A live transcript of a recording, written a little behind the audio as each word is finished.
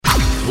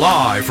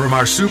Live from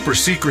our super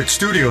secret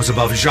studios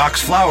above Jacques'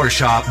 Flower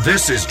Shop,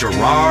 this is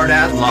Gerard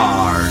at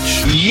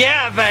Large.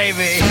 Yeah,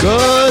 baby!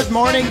 Good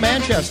morning,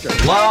 Manchester.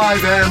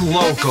 Live and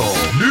local.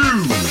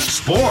 News,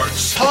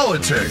 sports,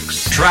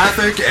 politics,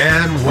 traffic,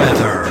 and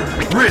weather.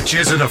 Rich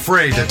isn't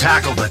afraid to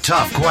tackle the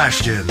tough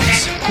questions.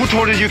 Who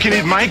told you you can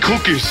eat my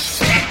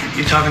cookies?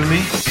 You talking to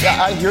me?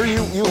 Yeah, I hear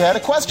you had a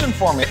question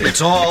for me.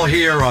 It's all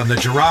here on the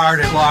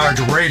Gerard at Large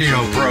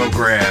radio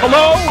program.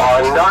 Hello?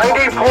 On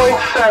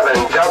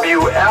 90.7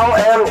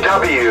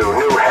 WLMW,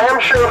 New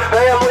Hampshire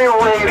Family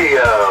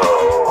Radio.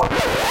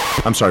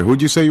 I'm sorry,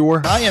 who'd you say you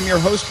were? I am your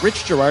host,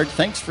 Rich Gerard.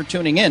 Thanks for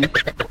tuning in.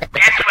 That's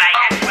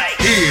right.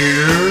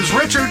 Here's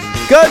Richard.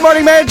 Good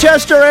morning,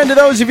 Manchester, and to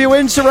those of you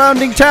in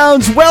surrounding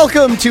towns,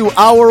 welcome to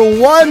hour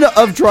one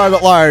of Gerard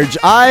at Large.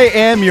 I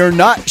am your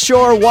not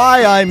sure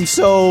why I'm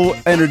so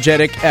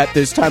energetic at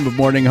this time of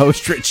morning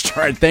host, Rich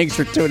Gerard. Thanks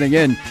for tuning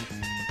in.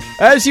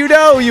 As you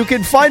know, you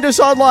can find us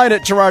online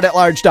at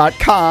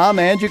GerardAtLarge.com,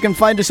 and you can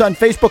find us on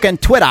Facebook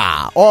and Twitter.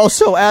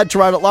 Also at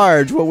Gerard at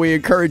Large, where we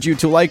encourage you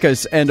to like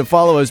us and to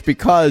follow us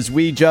because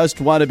we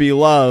just want to be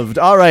loved.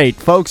 All right,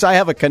 folks, I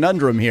have a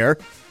conundrum here.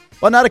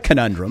 Well, not a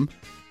conundrum.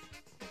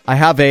 I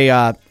have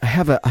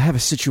a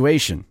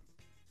situation.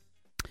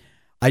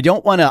 I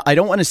don't want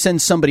to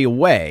send somebody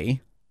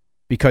away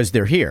because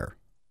they're here,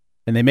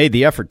 and they made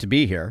the effort to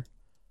be here,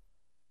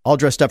 all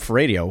dressed up for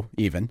radio,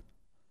 even,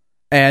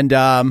 and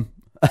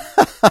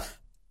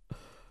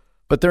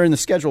but they're in the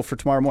schedule for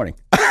tomorrow morning.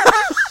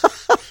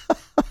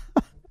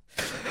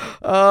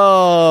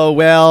 Oh,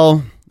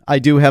 well, I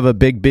do have a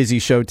big, busy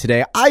show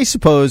today. I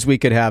suppose we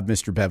could have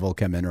Mr. Bevill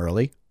come in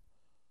early.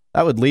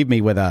 That would leave me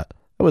with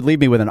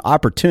an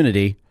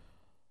opportunity.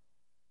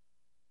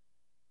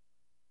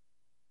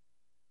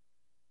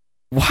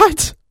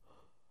 What?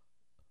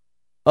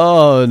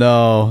 Oh,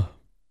 no.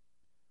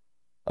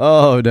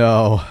 Oh,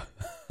 no.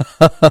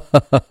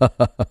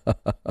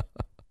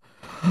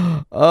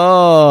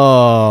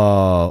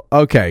 Oh,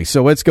 okay.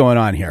 So what's going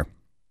on here?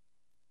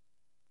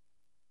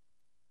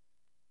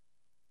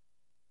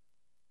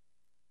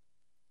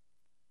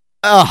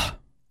 All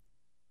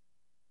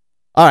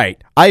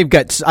right. I've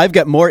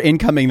got more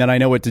incoming than I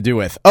know what to do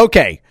with.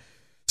 Okay.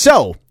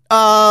 So,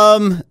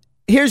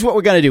 here's what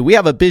we're going to do. We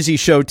have a busy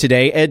show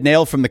today. Ed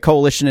Nail from the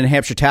Coalition of New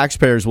Hampshire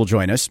Taxpayers will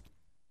join us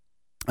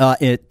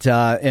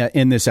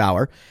in this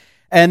hour.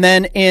 And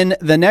then in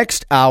the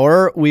next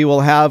hour, we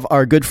will have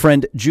our good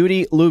friend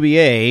Judy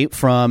Loubier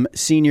from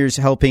Seniors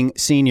Helping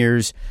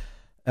Seniors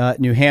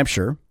New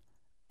Hampshire.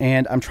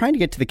 And I'm trying to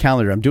get to the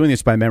calendar. I'm doing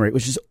this by memory,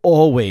 which is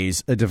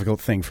always a difficult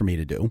thing for me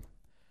to do.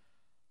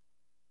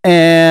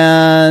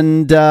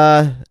 And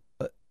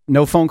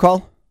no phone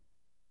call?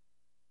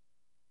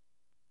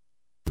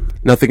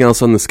 Nothing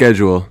else on the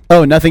schedule.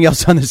 Oh, nothing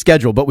else on the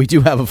schedule, but we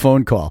do have a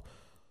phone call.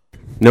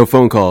 No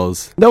phone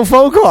calls. No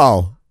phone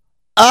call.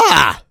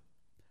 Ah!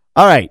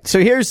 All right, so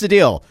here's the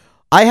deal.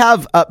 I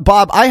have,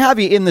 Bob, I have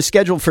you in the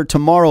schedule for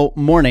tomorrow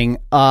morning.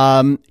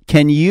 Can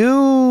you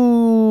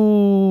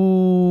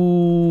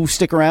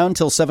stick around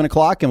till 7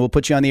 o'clock and we'll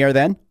put you on the air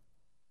then?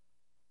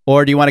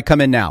 Or do you want to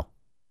come in now?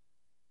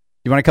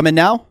 You want to come in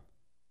now?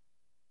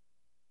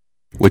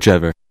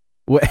 Whichever.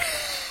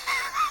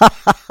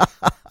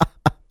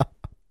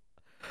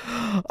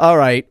 All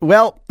right.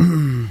 Well,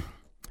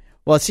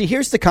 see,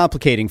 here's the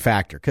complicating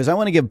factor, because I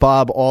want to give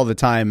Bob all the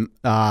time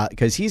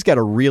because he's got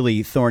a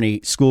really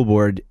thorny school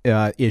board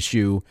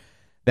issue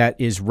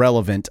that is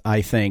relevant,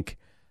 I think,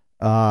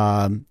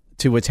 to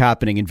what's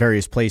happening in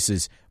various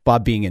places.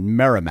 Bob being in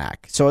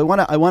Merrimack, so I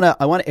want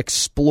to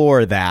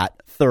explore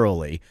that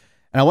thoroughly,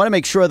 and I want to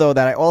make sure though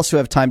that I also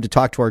have time to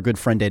talk to our good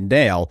friend Ed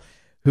Nail,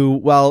 who,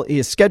 while he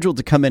is scheduled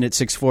to come in at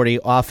 6:40,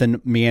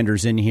 often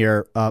meanders in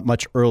here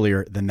much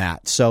earlier than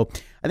that. So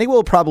I think what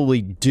we'll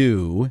probably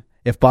do,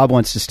 if Bob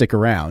wants to stick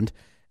around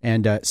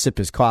and sip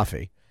his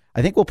coffee,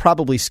 I think we'll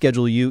probably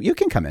schedule you. You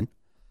can come in,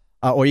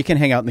 or you can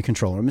hang out in the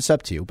control room. It's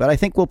up to you. But I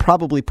think we'll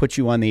probably put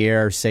you on the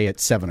air, say, at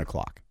 7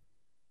 o'clock.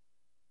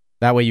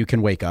 That way you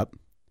can wake up.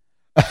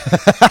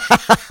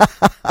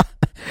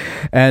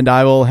 And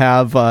I will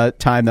have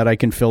time that I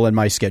can fill in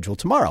my schedule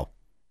tomorrow.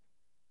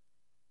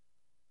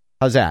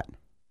 How's that?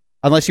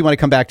 Unless you want to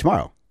come back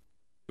tomorrow.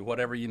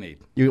 Whatever you need.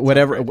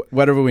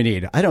 Whatever we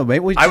need. I don't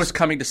know. Maybe I was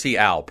coming to see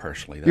Al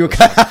personally.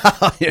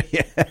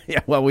 Yeah.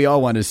 Well, we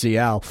all want to see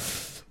Al,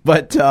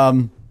 but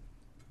well,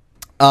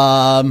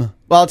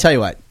 I'll tell you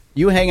what.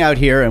 You hang out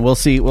here, and we'll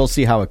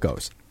see how it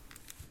goes.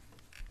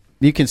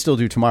 You can still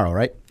do tomorrow,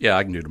 right? Yeah,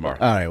 I can do tomorrow.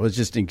 All right. Well,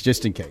 just in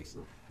case.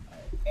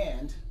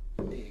 And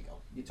there you go.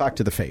 You talk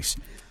to the face.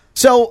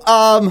 So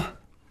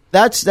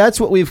that's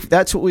what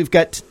we've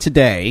got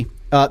today.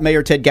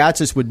 Mayor Ted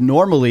Gatsas would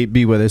normally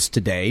be with us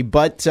today,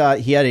 but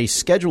he had a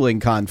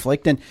scheduling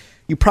conflict, and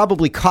you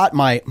probably caught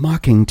my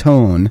mocking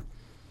tone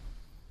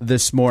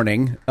this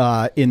morning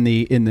in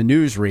the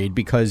news read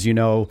because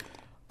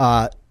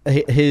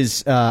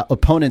his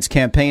opponent's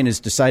campaign has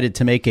decided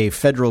to make a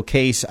federal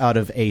case out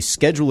of a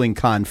scheduling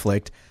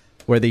conflict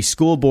where the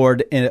school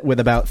board, with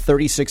about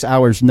 36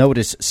 hours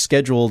notice,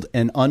 scheduled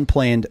an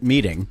unplanned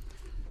meeting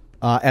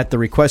at the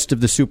request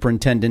of the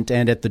superintendent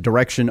and at the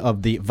direction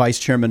of the vice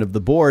chairman of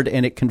the board,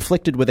 and it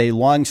conflicted with a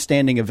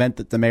long-standing event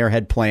that the mayor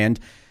had planned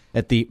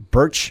at the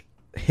Birch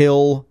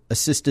Hill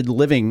Assisted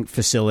Living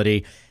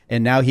Facility,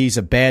 and now he's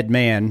a bad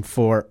man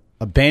for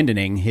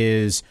abandoning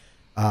his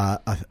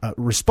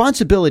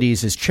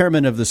responsibilities as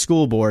chairman of the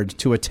school board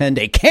to attend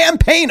a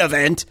campaign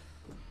event.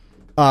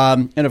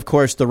 And of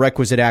course, the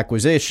requisite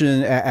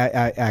accusations.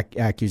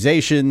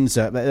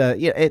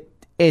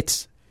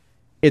 It's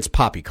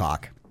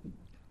poppycock.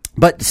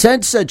 But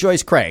since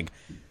Joyce Craig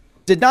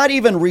did not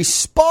even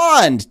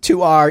respond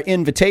to our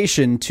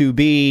invitation to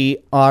be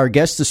our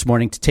guest this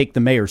morning to take the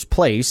mayor's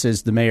place,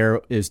 as the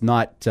mayor is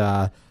not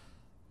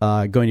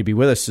going to be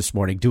with us this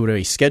morning due to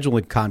a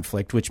scheduling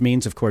conflict, which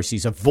means, of course,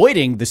 he's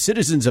avoiding the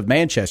citizens of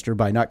Manchester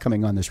by not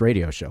coming on this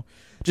radio show.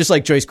 Just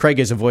like Joyce Craig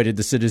has avoided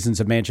the citizens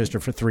of Manchester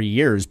for 3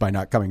 years by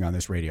not coming on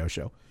this radio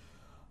show.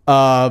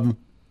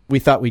 We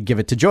thought we'd give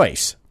it to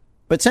Joyce.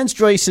 But since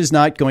Joyce is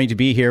not going to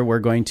be here, we're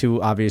going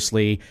to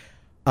obviously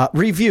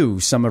review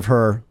some of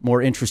her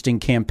more interesting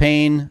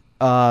campaign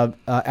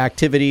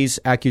activities,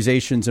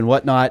 accusations, and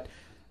whatnot.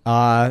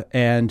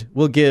 And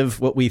we'll give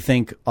what we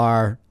think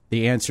are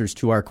the answers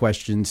to our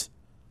questions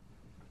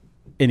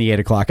in the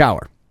 8 o'clock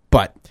hour.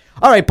 But,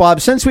 all right,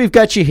 Bob, since we've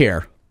got you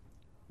here,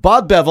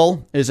 Bob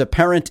Bevill is a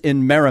parent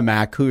in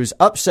Merrimack who's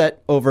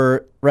upset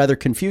over rather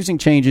confusing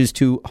changes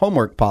to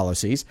homework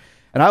policies.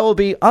 And I will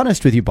be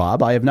honest with you,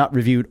 Bob, I have not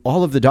reviewed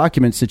all of the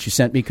documents that you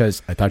sent me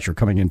because I thought you were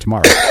coming in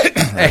tomorrow.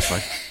 That's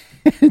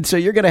fine. And so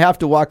you're going to have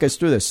to walk us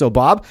through this. So,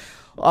 Bob,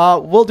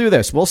 we'll do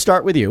this. We'll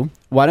start with you.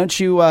 Why don't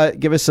you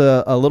give us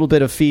a little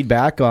bit of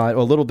feedback on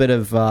a little bit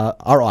of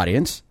our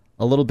audience,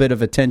 a little bit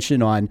of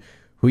attention on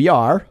who you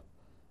are,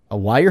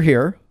 why you're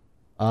here,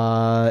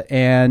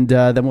 and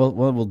then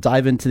we'll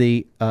dive into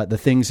the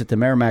things that the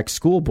Merrimack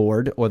School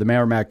Board or the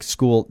Merrimack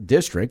School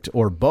District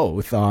or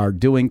both are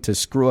doing to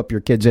screw up your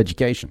kids'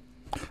 education.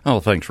 Oh,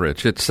 thanks,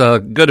 Rich. It's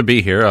good to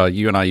be here.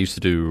 You and I used to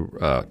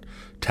do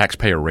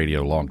taxpayer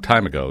radio a long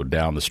time ago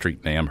down the street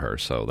in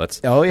Amherst, so that's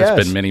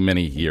been many,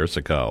 many years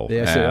ago.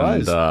 Yes, it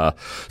was.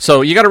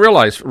 So you got to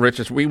realize,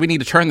 Rich, we need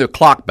to turn the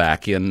clock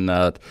back in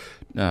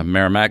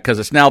Merrimack because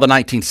it's now the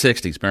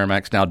 1960s.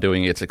 Merrimack's now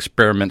doing its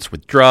experiments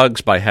with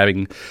drugs by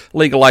having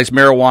legalized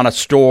marijuana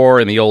store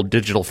in the old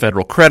Digital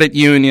Federal Credit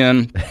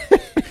Union.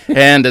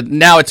 And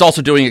now it's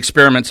also doing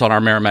experiments on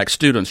our Merrimack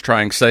students,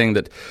 saying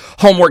that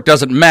homework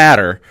doesn't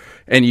matter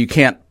and you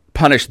can't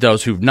punish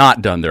those who've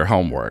not done their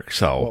homework.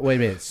 So wait a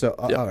minute. So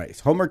all right,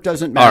 homework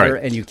doesn't matter,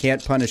 and you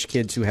can't punish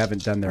kids who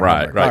haven't done their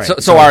homework.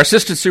 Right. So our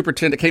assistant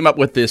superintendent came up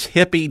with this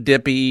hippy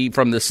dippy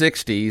from the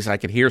 '60s. I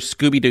could hear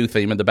Scooby-Doo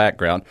theme in the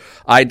background.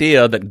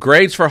 Idea that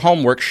grades for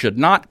homework should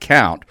not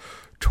count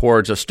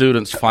towards a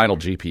student's final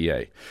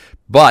GPA,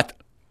 but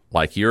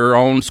like your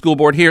own school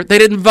board here, they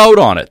didn't vote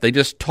on it. They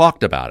just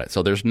talked about it.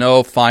 So there's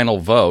no final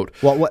vote.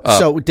 Well,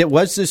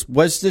 was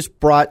this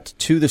brought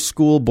to the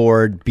school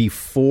board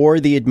before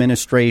the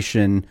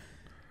administration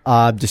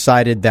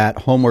decided that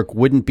homework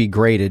wouldn't be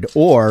graded,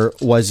 or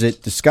was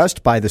it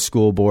discussed by the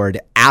school board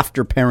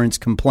after parents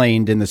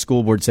complained and the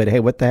school board said, hey,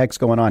 what the heck's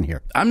going on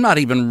here? I'm not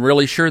even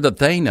really sure that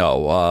they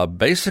know.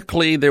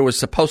 Basically, there was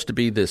supposed to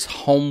be this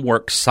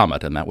homework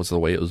summit, and that was the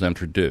way it was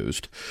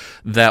introduced,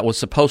 that was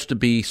supposed to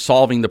be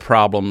solving the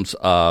problems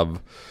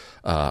of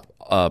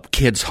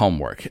kids'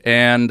 homework.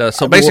 And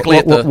so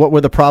basically... What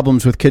were the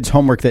problems with kids'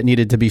 homework that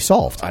needed to be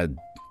solved?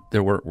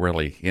 There weren't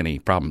really any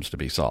problems to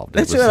be solved.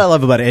 That's what I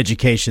love about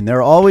education. There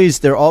are always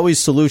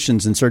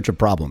solutions in search of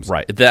problems.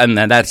 Right. And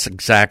that's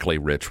exactly,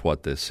 Rich,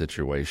 what this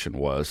situation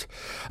was.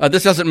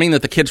 This doesn't mean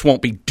that the kids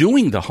won't be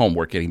doing the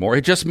homework anymore.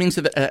 It just means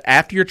that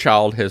after your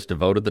child has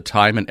devoted the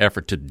time and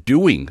effort to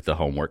doing the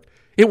homework,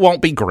 it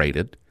won't be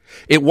graded.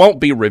 It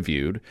won't be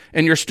reviewed.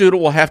 And your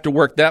student will have to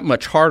work that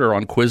much harder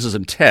on quizzes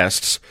and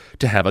tests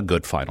to have a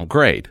good final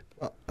grade.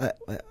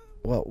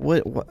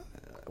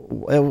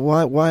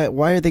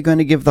 Why are they going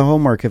to give the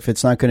homework if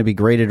it's not going to be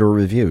graded or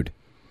reviewed?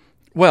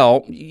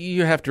 Well,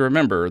 you have to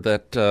remember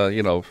that,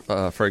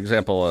 for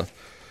example,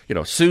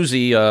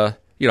 Susie,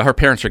 her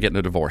parents are getting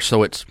a divorce,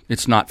 so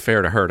it's not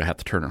fair to her to have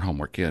to turn her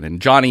homework in.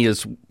 And Johnny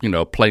is,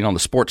 playing on the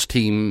sports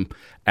team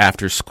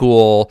after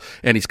school,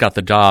 and he's got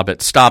the job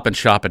at Stop and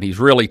Shop, and he's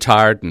really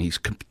tired, and he's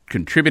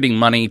contributing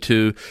money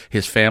to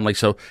his family,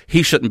 so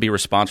he shouldn't be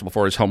responsible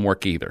for his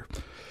homework either.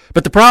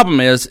 But the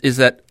problem is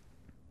that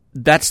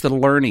that's the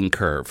learning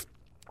curve.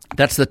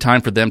 That's the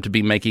time for them to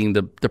be making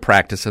the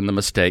practice and the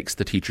mistakes.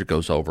 The teacher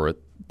goes over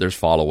it. There's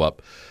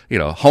follow-up.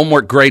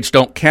 Homework grades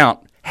don't count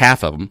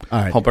half of them.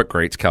 Right. Homework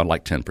grades count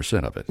like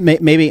 10% of it.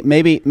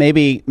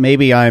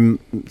 Maybe I'm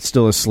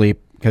still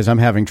asleep because I'm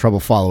having trouble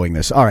following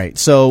this. All right.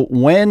 So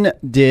when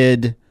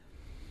did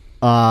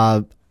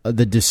the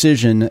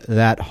decision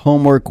that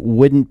homework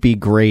wouldn't be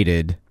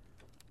graded,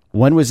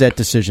 when was that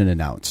decision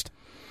announced?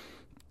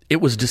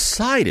 It was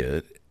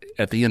decided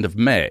at the end of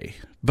May.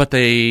 But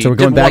they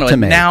didn't want to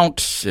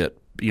announce it,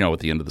 at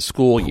the end of the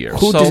school year.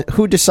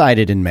 Who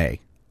decided in May?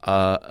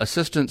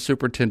 Assistant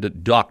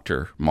Superintendent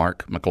Dr.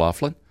 Mark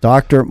McLaughlin.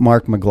 Dr.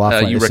 Mark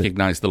McLaughlin. You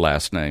recognize the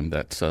last name.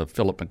 That's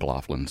Philip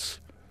McLaughlin's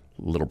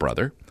little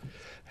brother.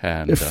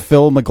 And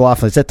Phil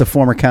McLaughlin. Is that the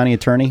former county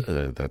attorney?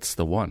 That's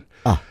the one.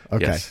 Ah,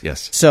 okay.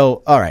 Yes.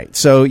 So, all right.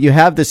 So you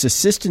have this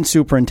assistant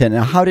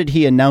superintendent. Now, how did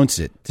he announce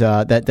it,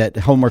 that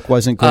homework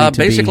wasn't going to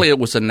be? Basically, it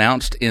was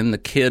announced in the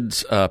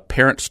kids'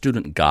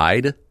 parent-student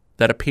guide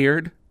that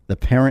appeared. The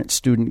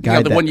parent-student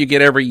guide. The one you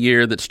get every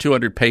year that's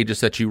 200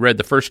 pages that you read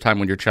the first time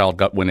when your child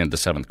went into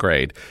 7th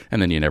grade,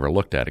 and then you never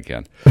looked at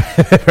again.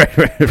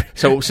 right.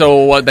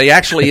 So they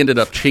actually ended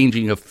up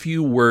changing a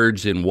few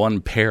words in one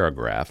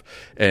paragraph,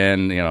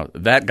 and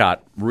that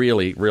got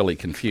really, really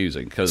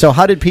confusing. So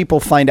how did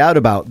people find out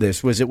about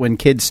this? Was it when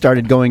kids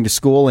started going to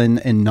school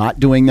and not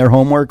doing their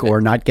homework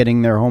or not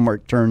getting their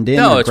homework turned in?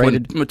 No,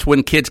 it's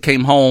when kids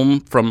came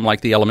home from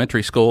like the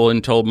elementary school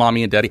and told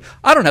mommy and daddy,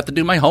 I don't have to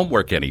do my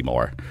homework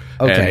anymore.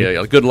 Okay.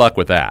 And, good luck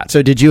with that.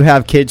 So did you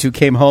have kids who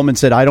came home and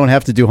said, I don't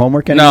have to do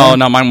homework anymore?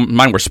 No,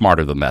 mine were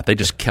smarter than that. They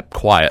just kept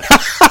quiet.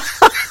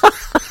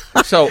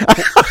 So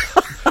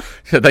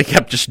they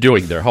kept just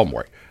doing their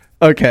homework.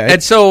 Okay.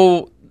 And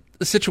so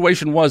the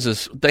situation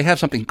is they have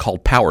something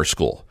called Power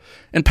School.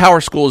 And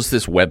Power School is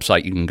this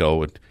website you can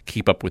go and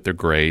keep up with their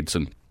grades.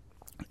 And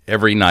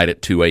every night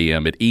at 2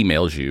 a.m. it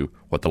emails you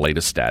what the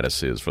latest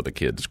status is for the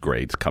kids'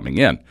 grades coming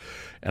in.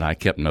 And I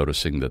kept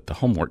noticing that the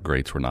homework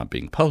grades were not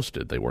being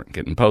posted. They weren't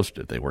getting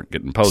posted.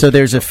 So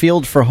there's a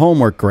field for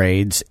homework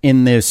grades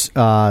in this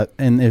portal,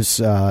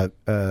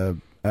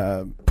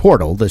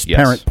 this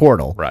parent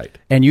portal. Right.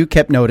 And you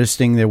kept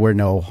noticing there were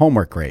no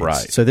homework grades.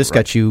 Right. So this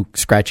got you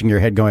scratching your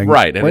head going,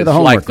 right. And where are the it's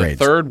homework like grades?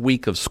 The third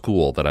week of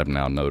school that I've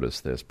now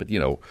noticed this. But,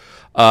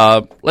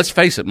 let's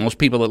face it, most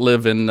people that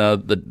live in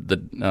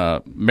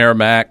the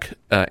Merrimack,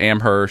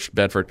 Amherst,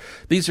 Bedford,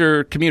 these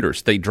are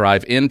commuters. They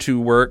drive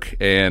into work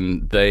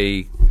and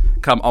they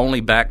come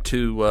only back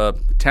to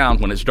town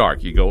when it's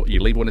dark. You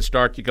leave when it's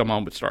dark, you come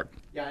home when it's dark.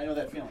 Yeah, I know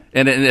that feeling.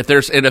 And if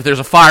there's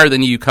a fire,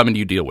 then you come and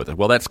you deal with it.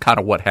 Well, that's kind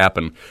of what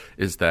happened.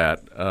 Is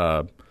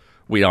that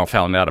we all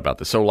found out about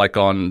this. So, like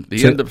on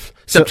the end of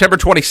September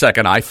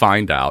 22nd, I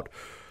find out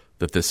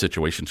that this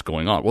situation's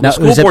going on. Well, the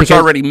school board's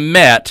already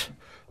met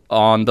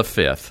on the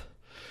 5th,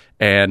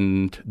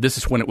 and this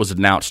is when it was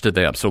announced to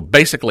them. So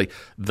basically,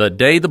 the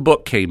day the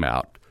book came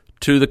out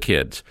to the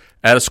kids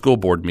at a school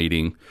board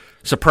meeting,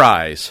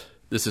 surprise,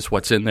 this is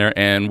what's in there,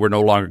 and we're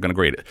no longer going to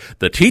grade it.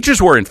 The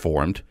teachers were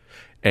informed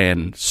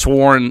and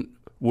sworn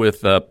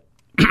with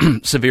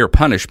severe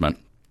punishment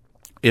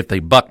if they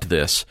bucked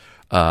this,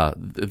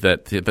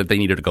 that they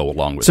needed to go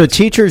along with it. So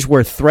teachers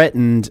were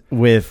threatened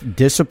with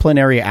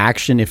disciplinary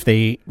action if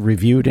they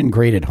reviewed and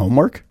graded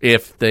homework?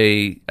 If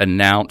they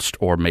announced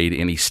or made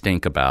any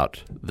stink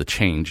about the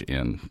change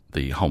in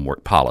the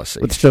homework policy.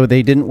 So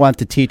they didn't want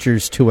the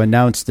teachers to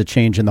announce the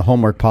change in the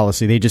homework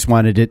policy. They just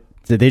wanted it.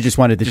 They just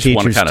wanted the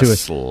teachers to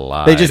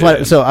slide. They just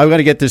wanted. So I'm going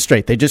to get this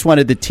straight. They just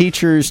wanted the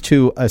teachers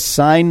to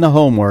assign the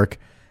homework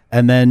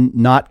and then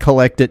not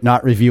collect it,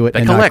 not review it,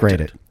 and not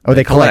grade it. Oh,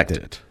 they collect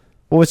it.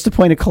 Well, what's the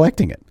point of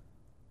collecting it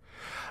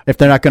if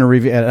they're not going to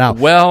review it out?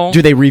 Well,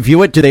 do they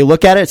review it? Do they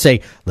look at it and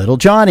say, "Little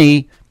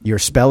Johnny, your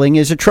spelling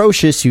is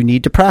atrocious. You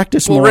need to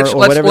practice more"? Rich, or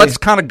whatever. Let's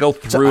kind of go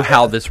through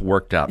how this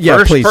worked out.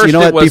 Yeah, please. First you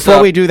know what?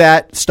 Before we do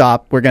that,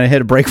 stop. We're going to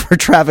hit a break for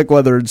traffic,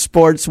 weather, and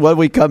sports. When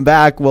we come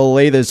back, we'll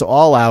lay this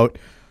all out.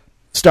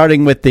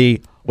 Starting with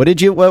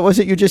what was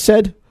it you just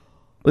said?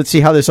 Let's see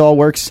how this all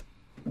works.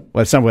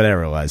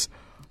 Whatever it was.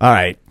 All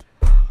right.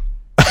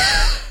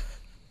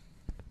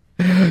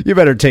 You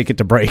better take it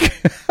to break.